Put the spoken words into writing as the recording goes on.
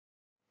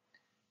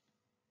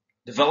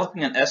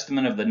Developing an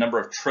estimate of the number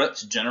of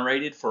trips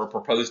generated for a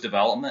proposed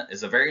development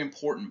is a very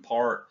important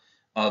part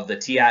of the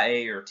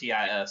TIA or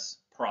TIS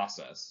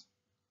process.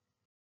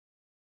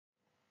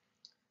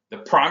 The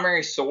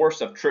primary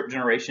source of trip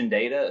generation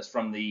data is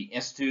from the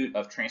Institute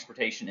of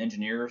Transportation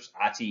Engineers,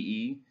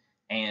 ITE,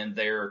 and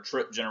their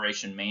Trip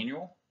Generation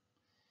Manual.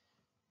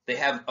 They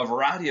have a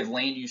variety of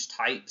land use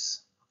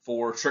types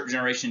for trip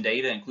generation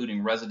data,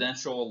 including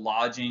residential,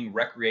 lodging,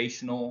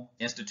 recreational,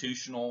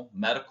 institutional,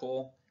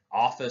 medical,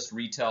 office,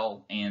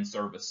 retail, and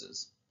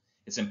services.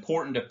 It's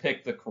important to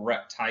pick the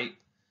correct type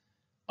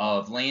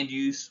of land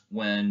use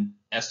when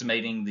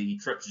estimating the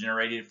trips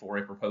generated for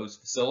a proposed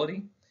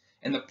facility.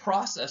 And the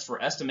process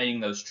for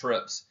estimating those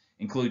trips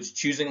includes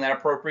choosing that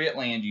appropriate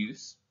land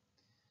use,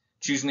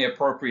 choosing the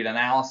appropriate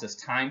analysis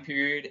time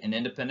period and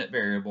independent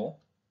variable,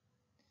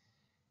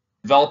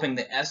 developing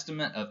the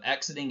estimate of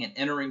exiting and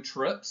entering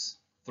trips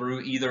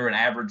through either an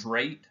average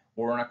rate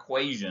or an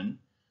equation.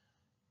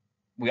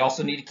 We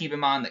also need to keep in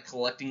mind that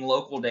collecting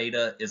local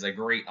data is a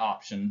great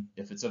option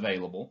if it's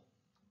available.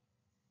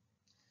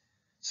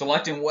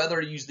 Selecting whether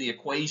to use the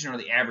equation or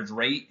the average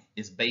rate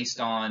is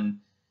based on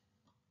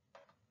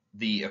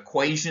the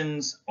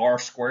equation's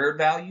R-squared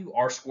value.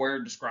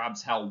 R-squared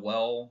describes how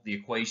well the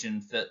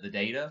equation fit the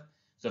data.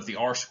 So if the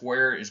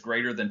R-squared is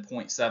greater than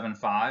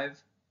 0.75,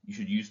 you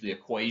should use the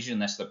equation.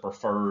 That's the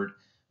preferred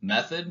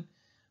method.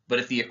 But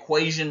if the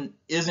equation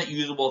isn't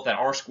usable, if that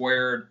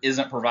R-squared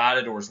isn't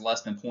provided or is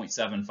less than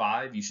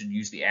 0.75, you should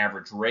use the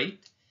average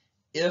rate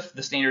if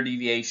the standard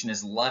deviation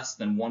is less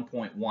than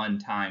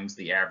 1.1 times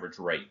the average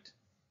rate.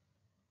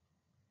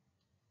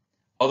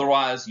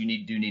 Otherwise,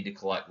 you do need to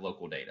collect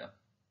local data.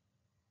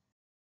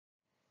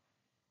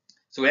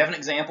 So we have an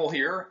example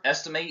here.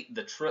 Estimate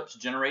the trips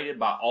generated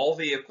by all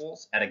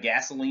vehicles at a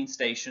gasoline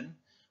station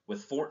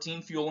with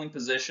 14 fueling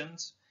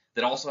positions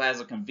that also has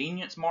a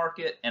convenience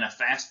market and a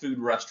fast food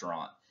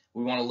restaurant.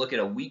 We want to look at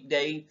a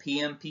weekday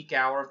PM peak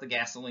hour of the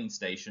gasoline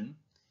station,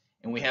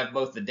 and we have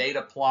both the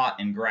data plot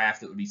and graph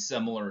that would be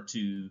similar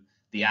to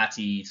the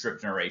ITE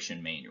Trip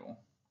Generation Manual.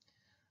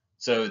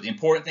 So the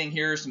important thing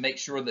here is to make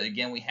sure that,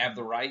 again, we have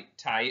the right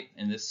type,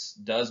 and this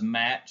does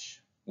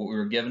match what we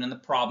were given in the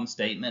problem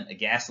statement: a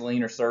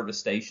gasoline or service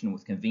station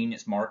with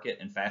convenience market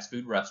and fast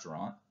food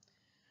restaurant.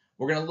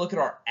 We're going to look at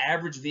our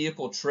average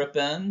vehicle trip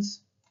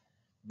ends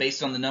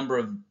based on the number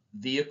of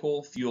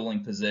vehicle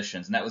fueling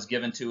positions, and that was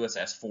given to us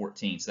as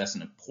 14. So that's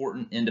an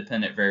important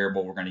independent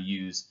variable we're going to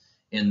use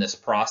in this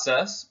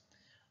process.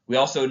 We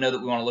also know that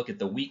we want to look at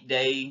the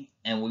weekday,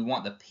 and we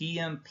want the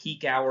PM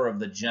peak hour of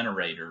the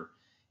generator,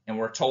 and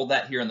we're told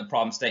that here in the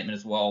problem statement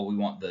as well. We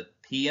want the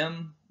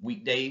PM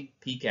weekday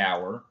peak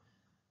hour,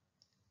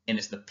 and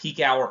it's the peak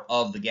hour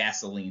of the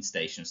gasoline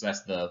station. So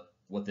that's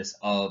what this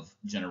of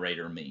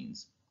generator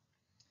means.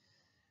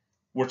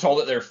 We're told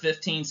that there are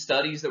 15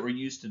 studies that were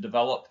used to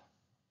develop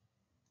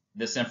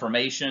this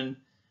information.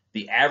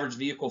 The average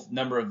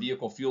number of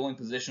vehicle fueling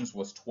positions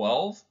was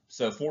 12,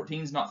 so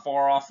 14 is not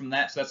far off from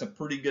that. So that's a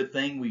pretty good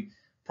thing. We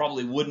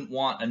probably wouldn't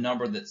want a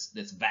number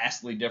that's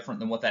vastly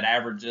different than what that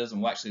average is,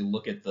 and we'll actually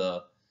look at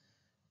the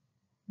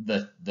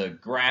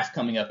graph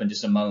coming up in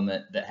just a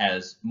moment that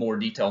has more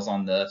details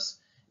on this.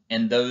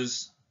 And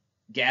those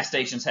gas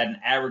stations had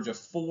an average of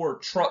 4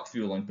 truck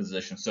fueling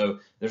positions. So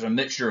there's a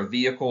mixture of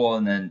vehicle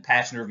and then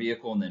passenger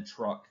vehicle and then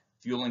truck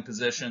fueling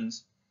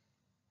positions.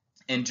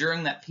 And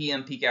during that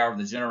PM peak hour of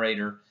the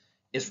generator,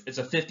 it's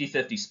a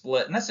 50-50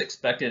 split, and that's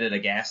expected at a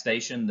gas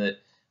station, that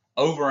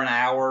over an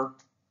hour,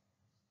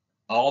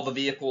 all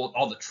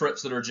the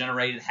trips that are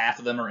generated, half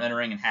of them are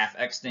entering and half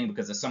exiting,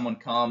 because if someone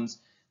comes,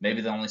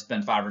 maybe they only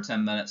spend 5 or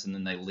 10 minutes and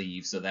then they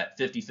leave. So that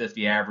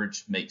 50-50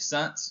 average makes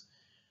sense.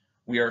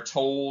 We are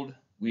told,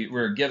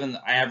 we're given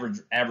the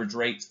average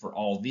rates for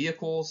all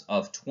vehicles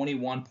of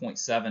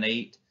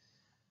 21.78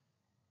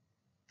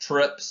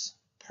 trips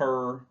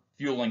per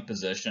fueling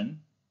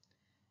position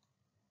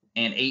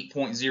and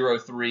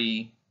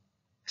 8.03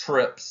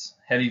 trips,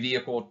 heavy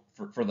vehicle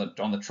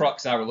on the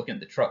truck side. We're looking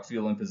at the truck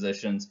fueling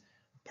positions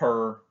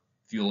per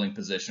fueling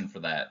position for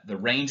that. The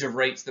range of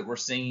rates that we're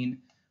seeing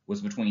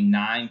was between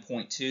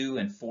 9.2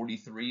 and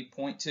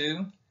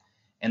 43.2,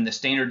 and the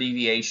standard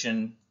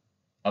deviation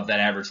of that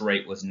average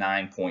rate was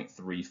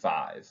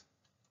 9.35.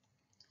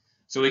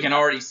 So we can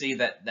already see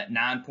that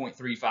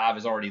 9.35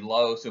 is already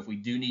low. So if we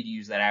do need to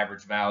use that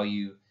average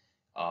value,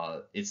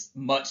 the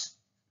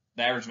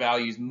average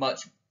value is much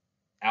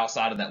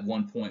outside of that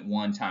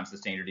 1.1 times the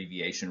standard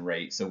deviation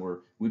rate.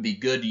 So we'd be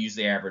good to use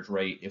the average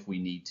rate if we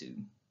need to.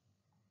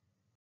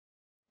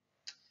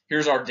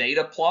 Here's our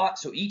data plot.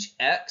 So each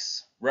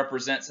X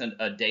represents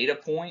a data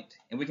point,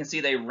 and we can see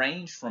they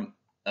range from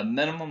a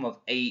minimum of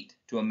 8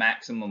 to a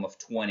maximum of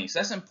 20. So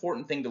that's an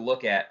important thing to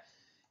look at.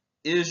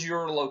 Is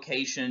your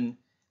location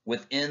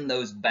within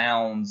those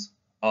bounds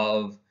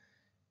of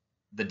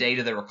the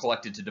data that were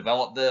collected to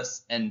develop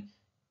this? And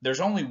there's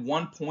only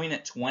one point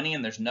at 20,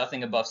 and there's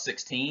nothing above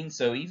 16.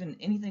 So even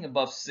anything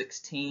above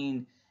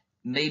 16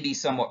 may be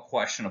somewhat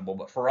questionable.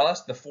 But for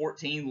us, the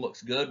 14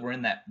 looks good. We're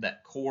in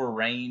that core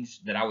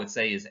range that I would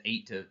say is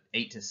 8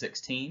 to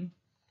 16.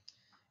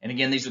 And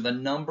again, these are the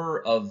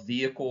number of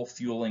vehicle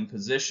fueling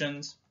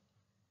positions.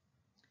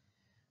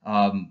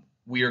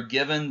 We are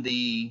given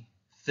the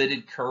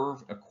fitted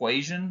curve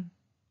equation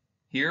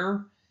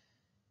here,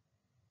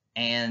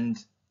 and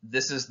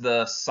this is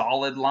the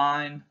solid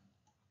line.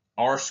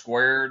 R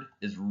squared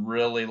is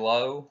really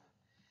low,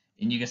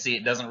 and you can see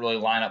it doesn't really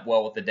line up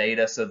well with the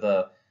data. So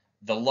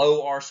the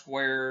low R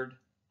squared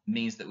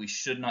means that we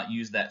should not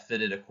use that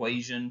fitted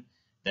equation.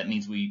 That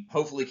means we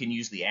hopefully can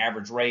use the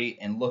average rate,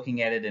 and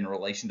looking at it in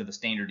relation to the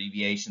standard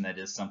deviation, that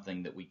is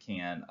something that we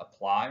can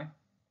apply.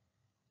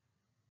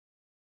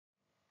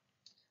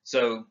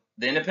 So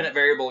the independent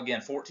variable, again,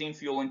 14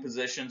 fueling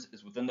positions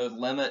is within the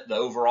limit, the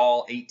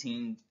overall 8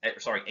 to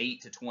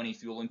 20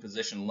 fueling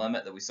position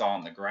limit that we saw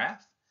on the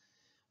graph.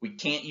 We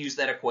can't use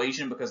that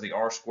equation because the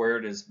R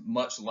squared is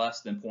much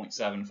less than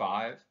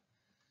 0.75.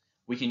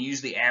 We can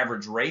use the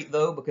average rate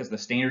though, because the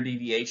standard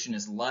deviation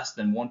is less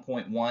than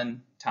 1.1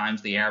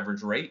 times the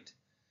average rate.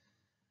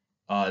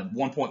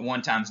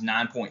 1.1 times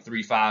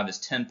 9.35 is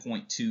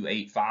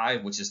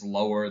 10.285, which is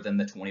lower than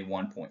the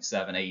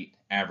 21.78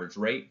 average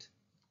rate.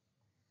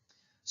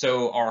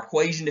 So our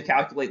equation to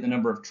calculate the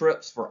number of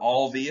trips for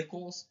all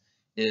vehicles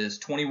is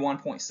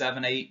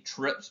 21.78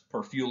 trips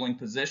per fueling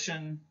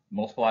position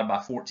multiplied by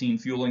 14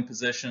 fueling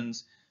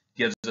positions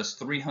gives us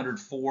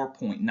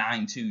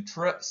 304.92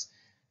 trips.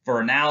 For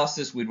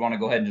analysis, we'd want to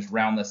go ahead and just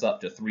round this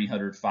up to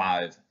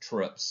 305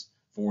 trips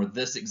for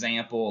this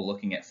example,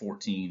 looking at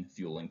 14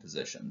 fueling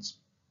positions.